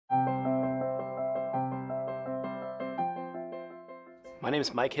name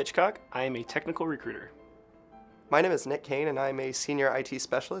is Mike Hitchcock. I am a technical recruiter. My name is Nick Kane, and I'm a senior IT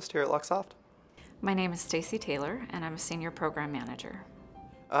specialist here at Luxoft. My name is Stacy Taylor, and I'm a senior program manager.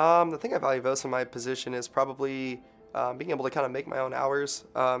 The thing I value most in my position is probably being able to kind of make my own hours,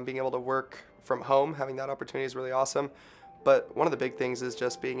 being able to work from home. Having that opportunity is really awesome. But one of the big things is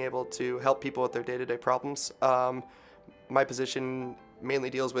just being able to help people with their day-to-day problems. My position mainly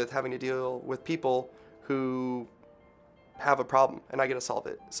deals with having to deal with people who have a problem, and I get to solve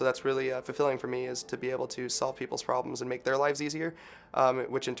it. So that's really fulfilling for me, is to be able to solve people's problems and make their lives easier,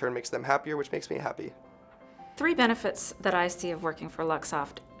 which in turn makes them happier, which makes me happy. 3 benefits that I see of working for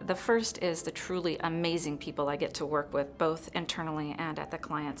Luxoft. The first is the truly amazing people I get to work with, both internally and at the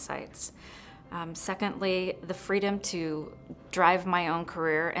client sites. Secondly, the freedom to drive my own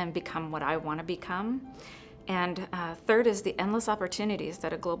career and become what I want to become. And third is the endless opportunities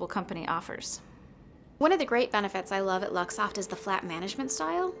that a global company offers. One of the great benefits I love at Luxoft is the flat management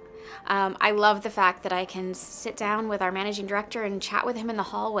style. I love the fact that I can sit down with our managing director and chat with him in the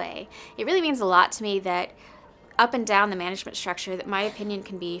hallway. It really means a lot to me that up and down the management structure that my opinion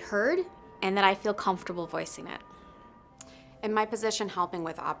can be heard and that I feel comfortable voicing it. In my position helping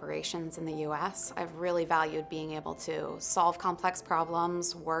with operations in the US, I've really valued being able to solve complex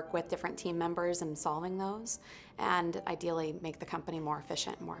problems, work with different team members in solving those, and ideally make the company more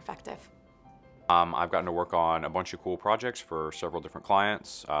efficient and more effective. I've gotten to work on a bunch of cool projects for several different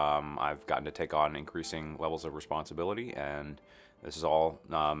clients. I've gotten to take on increasing levels of responsibility, and this is all,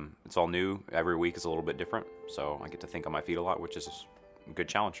 it's all new. Every week is a little bit different, so I get to think on my feet a lot, which is a good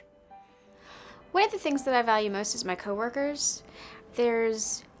challenge. One of the things that I value most is my coworkers.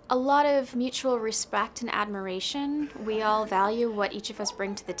 There's a lot of mutual respect and admiration. We all value what each of us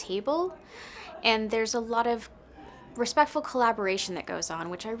bring to the table, and there's a lot of respectful collaboration that goes on,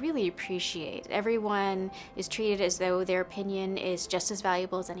 which I really appreciate. Everyone is treated as though their opinion is just as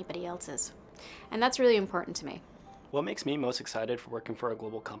valuable as anybody else's, and that's really important to me. What makes me most excited for working for a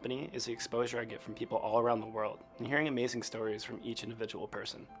global company is the exposure I get from people all around the world and hearing amazing stories from each individual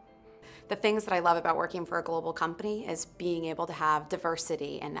person. The things that I love about working for a global company is being able to have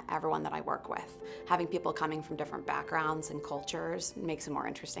diversity in everyone that I work with. Having people coming from different backgrounds and cultures makes it more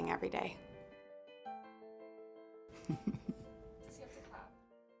interesting every day.